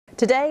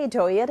Today,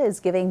 Toyota is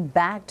giving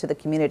back to the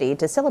community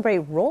to celebrate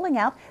rolling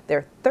out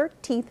their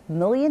 13th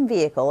million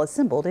vehicle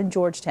assembled in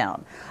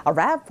Georgetown. A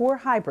RAV4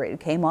 hybrid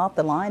came off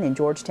the line in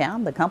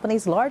Georgetown, the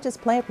company's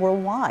largest plant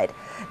worldwide.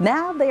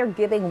 Now they are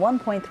giving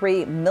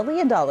 $1.3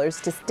 million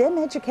to STEM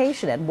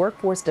education and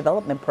workforce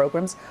development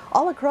programs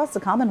all across the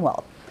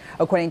Commonwealth.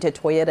 According to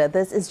Toyota,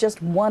 this is just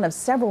one of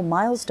several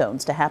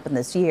milestones to happen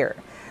this year.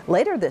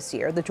 Later this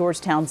year, the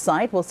Georgetown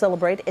site will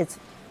celebrate its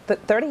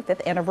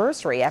 35th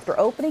anniversary after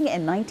opening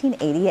in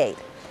 1988.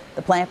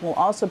 The plant will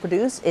also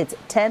produce its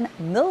 10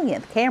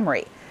 millionth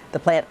Camry. The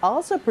plant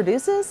also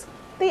produces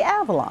the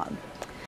Avalon.